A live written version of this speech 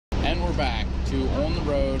we're back to On the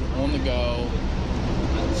Road, On the Go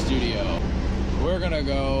studio. We're gonna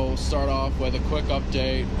go start off with a quick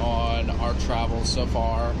update on our travels so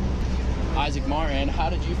far. Isaac Martin, how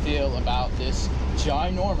did you feel about this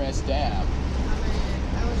ginormous dam?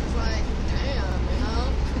 I was just like, damn, you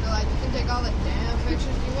know? They're like, you can take all the damn pictures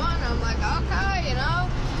you want. I'm like, okay, you know?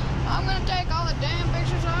 I'm gonna take all the damn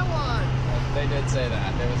pictures I want. They did say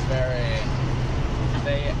that. It was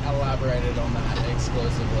they elaborated on that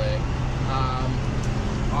exclusively.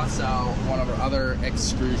 Also, one of our other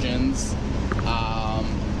excursions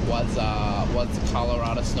was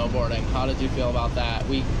Colorado snowboarding. How did you feel about that?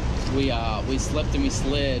 We slipped and we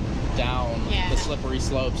slid down the slippery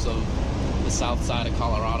slopes of the south side of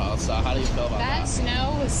Colorado. So how do you feel about that? That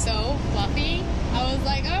snow was so fluffy. I was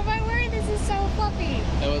like, oh my word, this is so fluffy.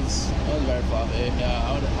 It was very fluffy. Yeah,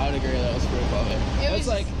 I would agree that it was pretty fluffy. It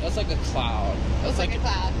was like a cloud. It was like a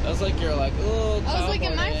cloud. It was like you're like, oh, I was like,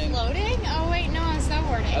 am I floating? Oh wait, no, I'm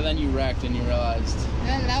snowboarding. And then you wrecked and you realized.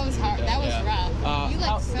 And that was hard. That was rough. You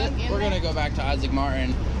sunk in. We're gonna go back to Isaac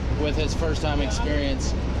Martin with his first time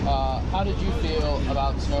experience. How did you feel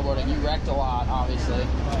about snowboarding? You wrecked a lot, obviously.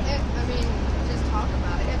 Just talk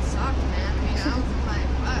about it. It sucked, man. I was in my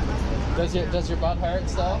butt. Does your butt hurt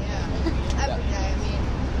still? Yeah.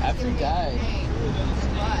 Every day.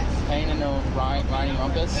 Pain in the lining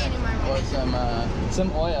rumpus? Pain in my Or rumpus.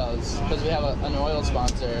 some oils, because we have an oil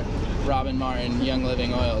sponsor, Robin Martin Young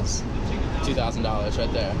Living Oils. $2,000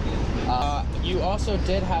 right there. You also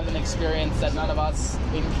did have an experience that none of us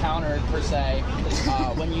encountered per se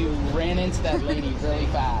when you ran into that lady really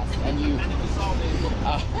fast and you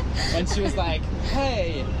when she was like,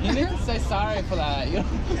 hey, you need to say sorry for that. You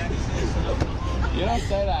don't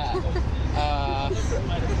say that.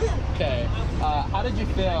 Okay. How did you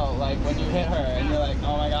feel like when you hit her and you're like,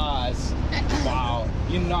 oh my gosh, wow,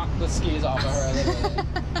 you knocked the skis off of her literally.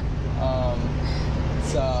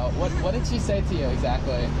 So, what did she say to you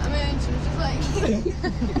exactly? She was just like...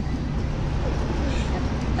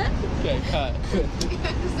 Okay, cut.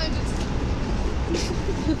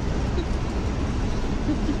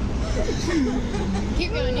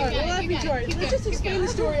 Keep going, you got it. Let's just explain the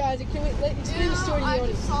story, Isaac. Can we explain the story to the I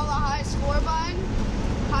audience? just saw the high score button.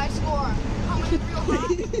 High score. Coming in real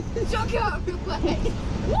high. Took out real leg.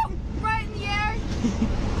 Woo! Right in the air.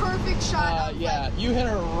 Perfect shot. Yeah, you hit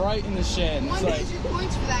her right in the shin. 100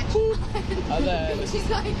 points for that shot. And then she's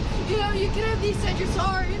like, you know, you could have at least said you're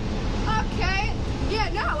sorry. Okay. Yeah,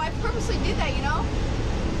 no, I purposely did that, you know?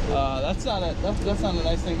 That's not a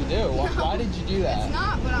nice thing to do. Why did you do that? It's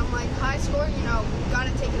not, but I'm like, high score, you know,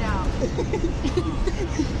 gotta take it out.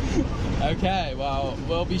 Okay, well,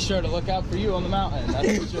 we'll be sure to look out for you on the mountain,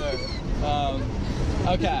 that's for sure.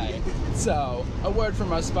 Okay, so, a word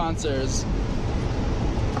from our sponsors.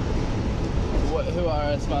 Who are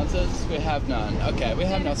our sponsors? We have none. Okay, we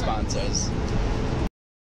have no sponsors.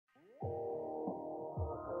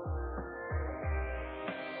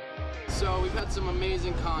 So we've had some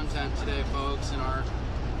amazing content today, folks, and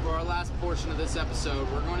for our last portion of this episode,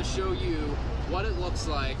 we're going to show you what it looks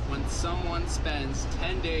like when someone spends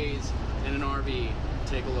 10 days in an RV.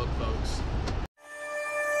 Take a look, folks.